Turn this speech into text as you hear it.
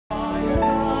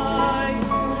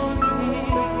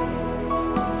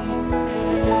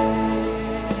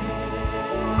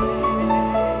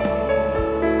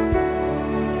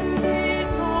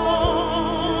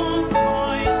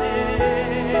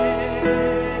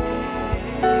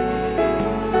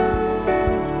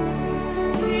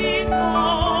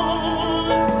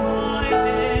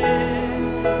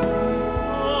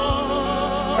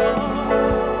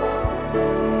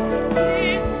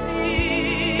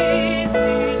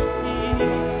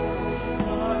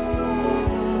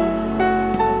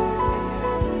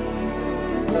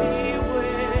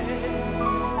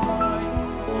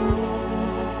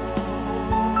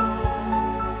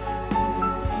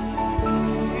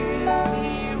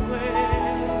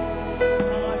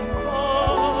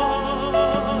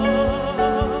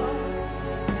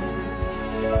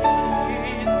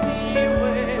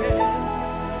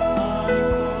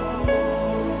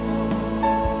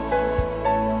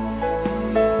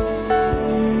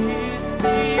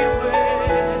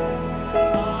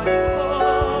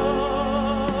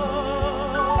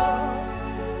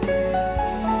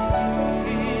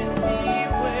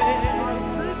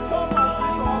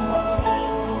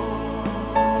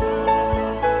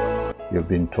We've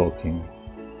been talking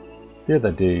the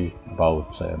other day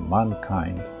about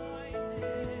mankind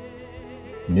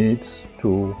needs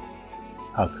to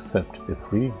accept the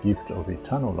free gift of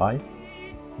eternal life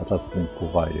that has been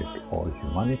provided to all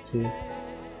humanity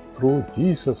through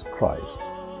Jesus Christ.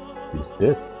 His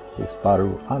death, His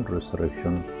burial and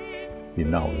resurrection, He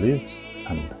now lives,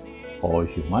 and all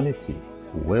humanity,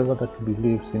 whoever that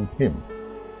believes in Him,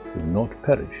 will not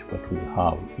perish but will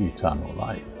have eternal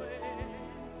life.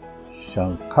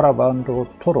 Shankarabando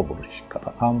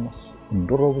Torobushka Amos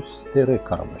Undorobus Ere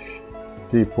Karamash.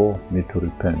 People need to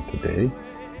repent today.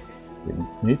 They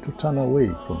need to turn away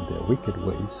from their wicked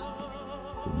ways.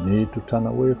 They need to turn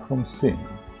away from sin.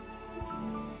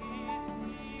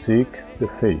 Seek the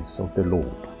face of the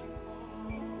Lord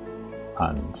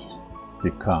and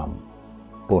become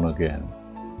born again,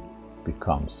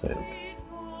 become saved.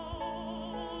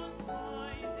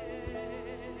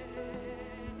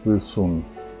 We'll soon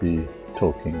be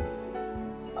talking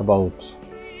about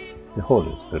the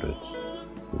Holy Spirit,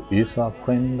 who is our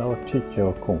friend, our teacher,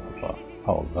 our comforter,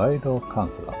 our guide, our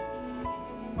counselor.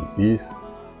 He is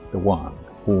the one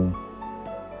whom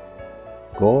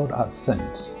God has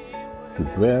sent to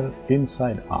dwell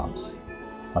inside us.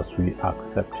 As we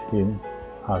accept Him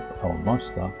as our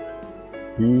Master,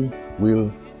 He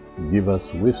will give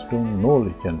us wisdom,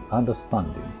 knowledge, and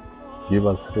understanding, give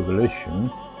us revelation,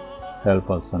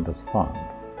 help us understand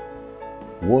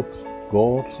what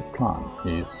God's plan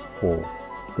is for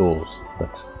those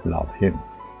that love Him.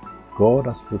 God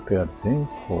has prepared things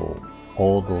for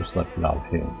all those that love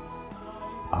Him.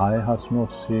 Eye has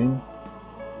not seen,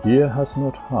 ear has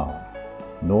not heard,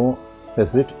 nor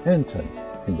has it entered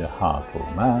in the heart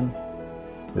of man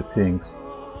the things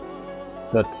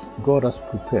that God has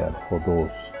prepared for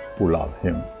those who love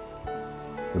Him.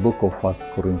 The book of 1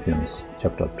 Corinthians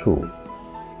chapter 2.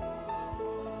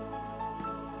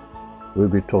 We'll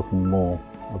be talking more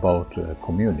about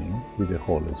communing with the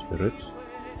Holy Spirit,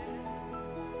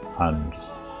 and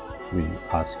we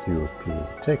ask you to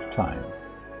take time,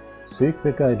 seek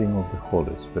the guiding of the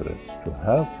Holy Spirit to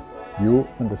help you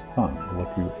understand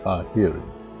what you are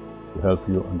hearing, to help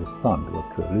you understand what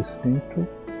you are listening to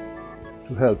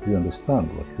help you understand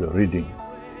what you are reading.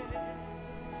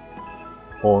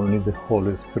 Only the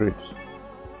Holy Spirit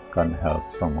can help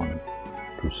someone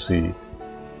to see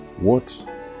what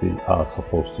they are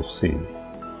supposed to see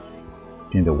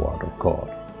in the Word of God.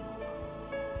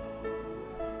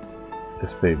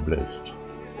 Stay blessed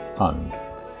and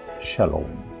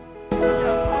shalom.